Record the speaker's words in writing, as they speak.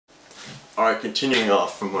Alright, continuing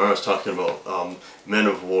off from where I was talking about Men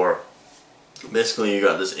of War. Basically, you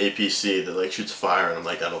got this APC that like shoots fire, and I'm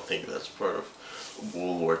like, I don't think that's part of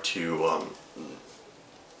World War II,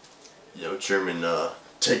 German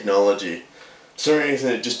technology. For some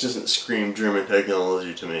reason, it just doesn't scream German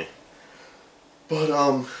technology to me. But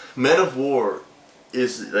Men of War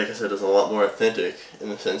is, like I said, is a lot more authentic in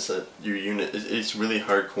the sense that your unit it's really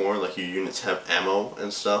hardcore. Like your units have ammo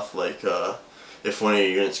and stuff. Like if one of your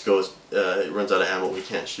units goes, it runs out of ammo, we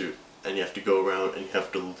can't shoot, and you have to go around and you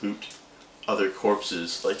have to loot other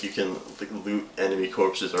corpses. Like you can loot enemy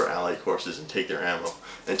corpses or allied corpses and take their ammo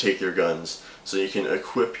and take their guns. So you can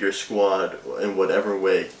equip your squad in whatever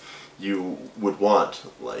way you would want.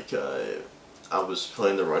 Like I was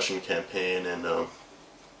playing the Russian campaign, and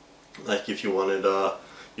like if you wanted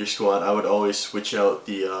your squad, I would always switch out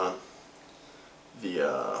the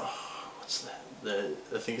what's that? I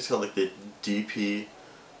think it's called like the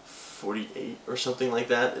DP-48 or something like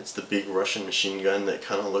that. It's the big Russian machine gun that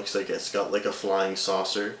kind of looks like it's got like a flying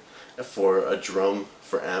saucer for a drum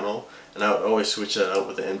for ammo, and I would always switch that out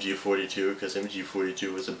with the MG42 because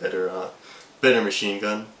MG42 was a better machine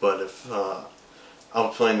gun. But if I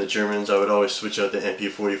was playing the Germans, I would always switch out the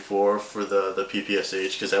MP44 for the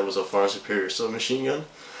PPSH because that was a far superior submachine gun.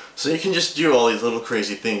 So you can just do all these little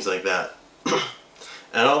crazy things like that.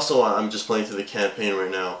 And also, I'm just playing through the campaign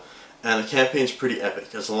right now, and the campaign's pretty epic.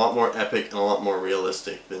 It's a lot more epic and a lot more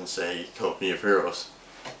realistic than, say, Company of Heroes.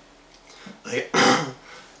 Like,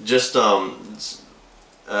 just it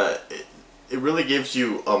really gives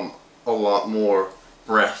you a lot more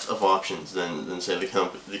breadth of options than say the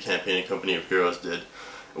campaign in Company of Heroes did.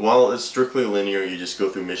 While it's strictly linear, you just go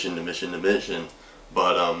through mission to mission to mission,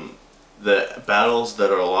 but the battles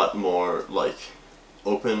that are a lot more like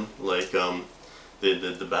open, like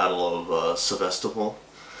the Battle of Sevastopol,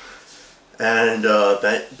 and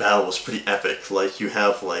that battle was pretty epic. Like you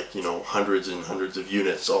have like hundreds and hundreds of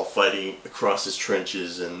units all fighting across his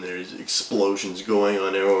trenches, and there's explosions going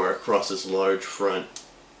on everywhere across this large front.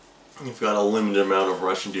 You've got a limited amount of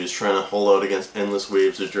Russian dudes trying to hold out against endless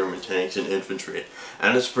waves of German tanks and infantry,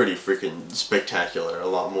 and it's pretty freaking spectacular. A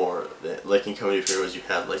lot more, like in Company of Heroes, you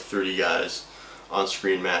had like 30 guys on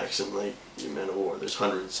screen max, and like in Men of War, there's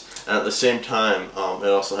hundreds. And at the same time, it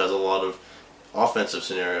also has a lot of offensive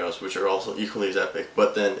scenarios, which are also equally as epic.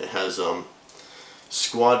 But then it has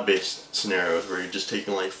squad-based scenarios where you're just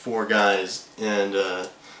taking like 4 guys and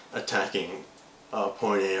attacking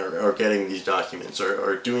point A, or getting these documents,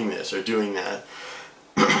 or doing this or doing that.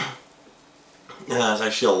 Yeah, it's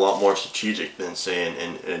actually a lot more strategic than say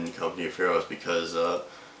in Company of Heroes,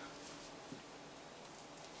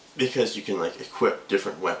 because you can like equip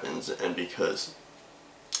different weapons, and because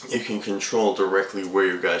you can control directly where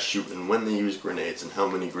your guys shoot and when they use grenades and how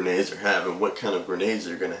many grenades they have and what kind of grenades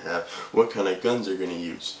they're going to have, what kind of guns they're going to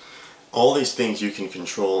use. All these things you can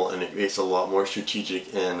control, and it makes a lot more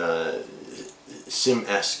strategic and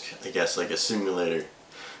sim-esque, I guess, like a simulator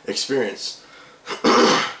experience.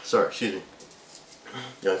 Sorry, excuse me.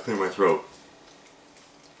 Gotta clear my throat.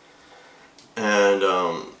 And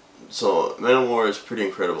so Men of War is pretty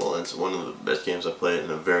incredible. It's one of the best games I've played in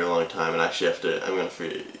a very long time, and actually I'm gonna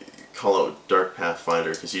call out Dark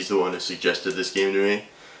Pathfinder because he's the one who suggested this game to me,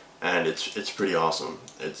 and it's pretty awesome.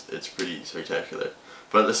 It's pretty spectacular.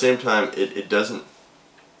 But at the same time, it doesn't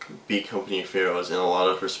beat Company of Heroes in a lot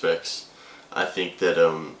of respects. I think that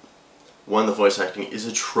one, the voice acting is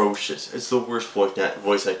atrocious. It's the worst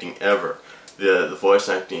voice acting ever. The voice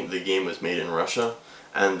acting, the game was made in Russia,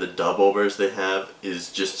 and the dub-overs they have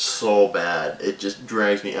is just so bad. It just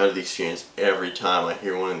drags me out of the experience every time I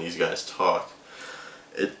hear one of these guys talk.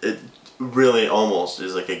 It really almost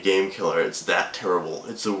is like a game killer. It's that terrible.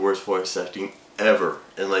 It's the worst voice acting ever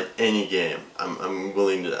in like any game. I'm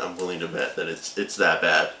willing to bet that it's that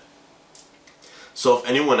bad. So if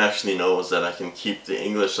anyone actually knows that I can keep the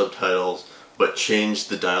English subtitles but change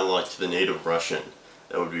the dialogue to the native Russian,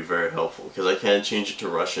 that would be very helpful, because I can change it to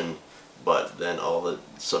Russian, but then all the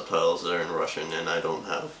subtitles are in Russian and I don't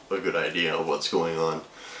have a good idea of what's going on.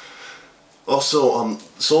 Also,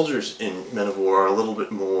 soldiers in Men of War are a little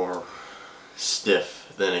bit more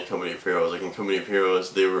stiff than in Company of Heroes. Like in Company of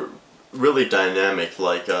Heroes, they were really dynamic.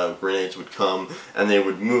 Like grenades would come and they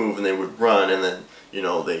would move and they would run, and then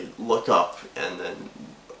they look up and then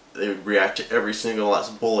they would react to every single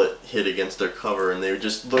last bullet hit against their cover, and they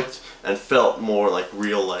just looked and felt more like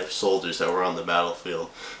real life soldiers that were on the battlefield.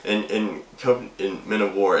 In Men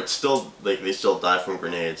of War, it's still like they still die from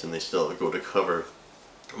grenades and they still go to cover,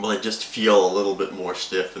 but they just feel a little bit more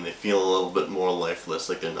stiff, and they feel a little bit more lifeless,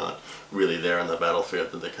 like they're not really there on the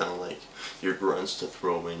battlefield, that they're kind of like your grunts to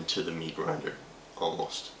throw into the meat grinder,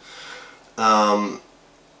 almost.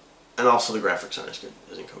 And also the graphics aren't as good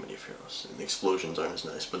as in Company of Heroes, and the explosions aren't as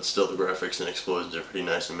nice, but still the graphics and explosions are pretty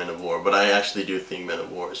nice in Men of War. But I actually do think Men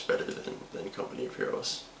of War is better than Company of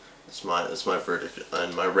Heroes. That's my verdict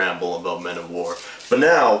and my ramble about Men of War. But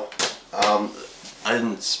now, I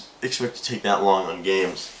didn't expect to take that long on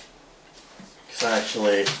games. Because I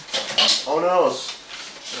actually, oh no,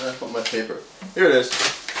 where did I put my paper? Here it is.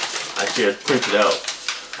 Actually, I printed out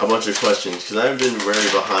a bunch of questions because I've been very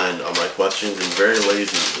behind on my questions and very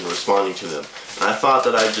lazy in responding to them. And I thought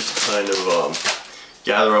that I'd just kind of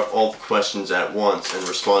gather up all the questions at once and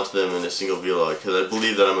respond to them in a single vlog, because I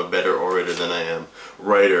believe that I'm a better orator than I am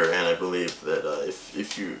writer, and I believe that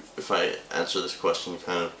if I answer this question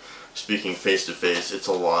kind of speaking face to face,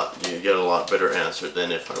 you get a lot better answer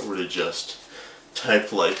than if I were to just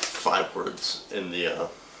type like 5 words in the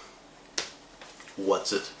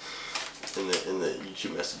in the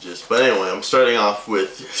YouTube messages. But anyway, I'm starting off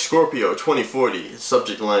with Scorpio 2040. His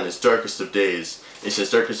subject line is Darkest of Days. He says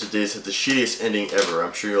Darkest of Days had the shittiest ending ever.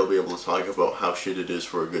 I'm sure you'll be able to talk about how shit it is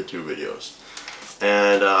for a good 2 videos.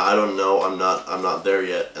 And I don't know, I'm not there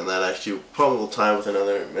yet. And that actually probably will tie with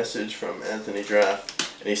another message from Anthony Draft.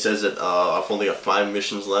 And he says that I've only got 5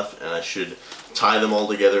 missions left, and I should tie them all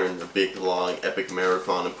together in a big, long, epic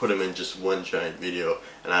marathon and put them in just one giant video.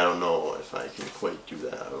 And I don't know if I can quite do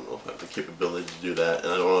that. I don't know if I have the capability to do that,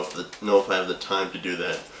 and I don't know if I have the time to do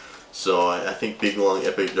that. So I think big, long,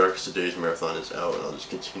 epic Darkest of Days marathon is out, and I'll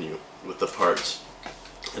just continue with the parts.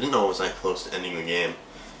 I didn't know I was that close to ending the game,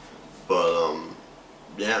 but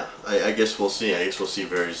yeah, I guess we'll see. I guess we'll see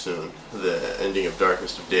very soon the ending of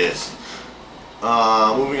Darkest of Days.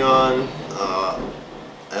 Moving on,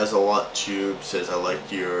 As a Lot Tube says, I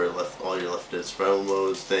liked all your Left 4 Dead survival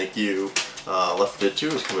modes. Thank you. Left 4 Dead 2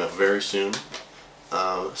 is coming out very soon.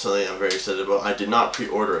 Something I'm very excited about. I did not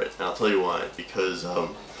pre-order it, and I'll tell you why. Because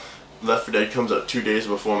Left 4 Dead comes out 2 days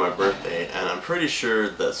before my birthday, and I'm pretty sure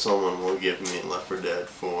that someone will give me Left 4 Dead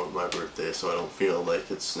for my birthday, so I don't feel like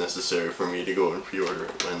it's necessary for me to go and pre-order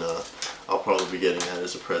it when I'll probably be getting that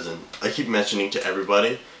as a present. I keep mentioning to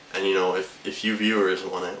everybody, and you know, if you viewers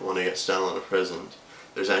want to get Stalin a present,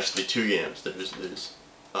 there's actually 2 games. There's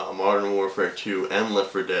Modern Warfare 2 and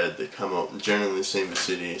Left 4 Dead that come out generally in the same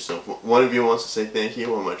vicinity. So if one of you wants to say thank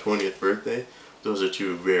you on my 20th birthday, those are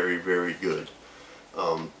 2 very, very good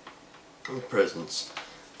presents.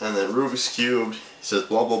 And then Rubik's Cube, he says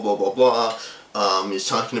blah blah blah blah blah. He's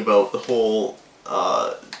talking about the whole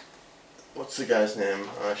what's the guy's name?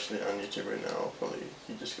 Actually on YouTube right now. Probably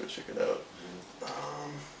you just go check it out.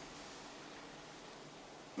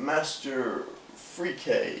 Master Freak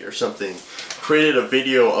or something created a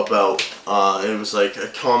video about it was like a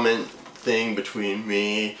comment thing between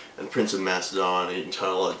me and Prince of Macedon, and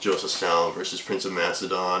entitled Joseph Stalin versus Prince of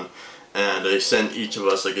Macedon, and I sent each of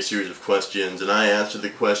us like a series of questions, and I answered the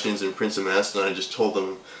questions, and Prince of Macedon just told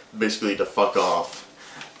them basically to fuck off,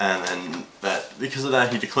 and then because of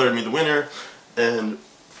that he declared me the winner, and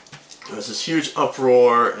there was this huge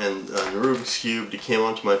uproar, and Rubik's Cube, he came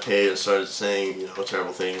onto my page and started saying, you know,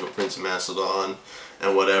 terrible things about Prince of Macedon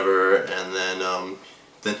and whatever, and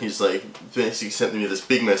then he's like basically sent me this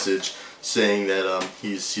big message saying that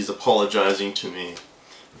he's apologizing to me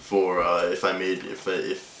for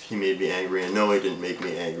if he made me angry, and no, he didn't make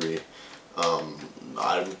me angry.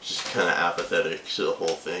 I'm just kind of apathetic to the whole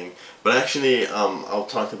thing. But actually, I'll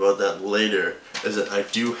talk about that later, is that I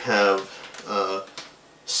do have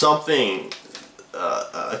something,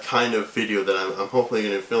 a kind of video that I'm hopefully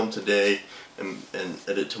going to film today and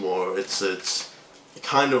edit tomorrow. It's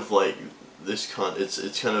kind of like this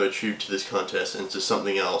it's kind of a tribute to this contest and to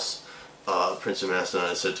something else Prince of Macedon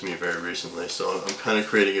has said to me very recently. So I'm kind of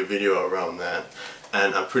creating a video around that,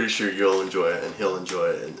 and I'm pretty sure you'll enjoy it and he'll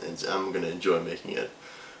enjoy it, and I'm going to enjoy making it.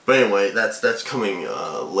 But anyway, that's coming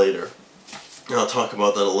later, and I'll talk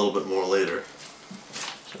about that a little bit more later.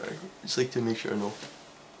 Sorry, just like to make sure I know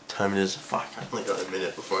time it is. Fuck, I only got a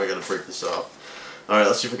minute before I gotta break this off. Alright,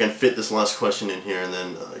 let's see if we can fit this last question in here and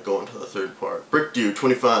then go into the third part.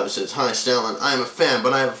 BrickDude25 says, Hi Stalin, I am a fan,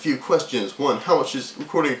 but I have a few questions. 1, how much does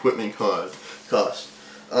recording equipment cost?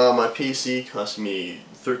 My PC cost me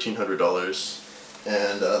 $1,300,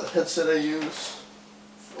 and the headset I use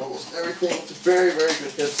for almost everything, it's a very, very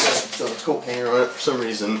good headset. It's got a coat hanger on it for some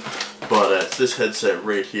reason, but it's this headset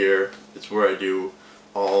right here. It's where I do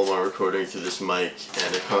all my recording through this mic,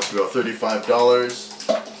 and it cost me about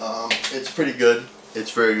 $35. It's pretty good.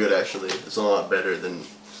 It's very good actually. It's a lot better than,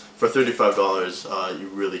 for $35 you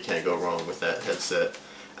really can't go wrong with that headset.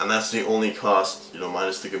 And that's the only cost, you know,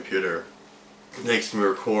 minus the computer, it takes me to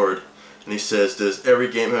record. And he says, does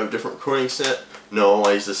every game have a different recording set? No,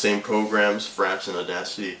 I use the same programs, Fraps and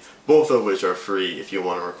Audacity, both of which are free if you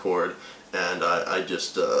want to record. And I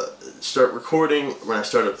just start recording when I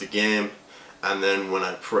start up the game, and then when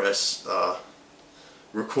I press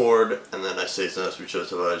record, and then I say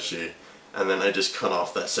and then I just cut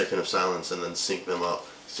off that second of silence and then sync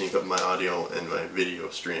up my audio and my video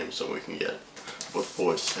stream so we can get both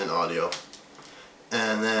voice and audio.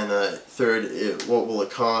 And then third, what will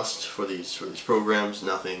it cost for these programs?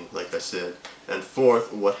 Nothing, like I said. And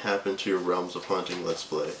fourth, what happened to your Realms of Haunting Let's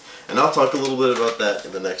Play? And I'll talk a little bit about that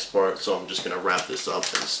in the next part, so I'm just going to wrap this up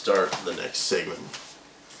and start the next segment.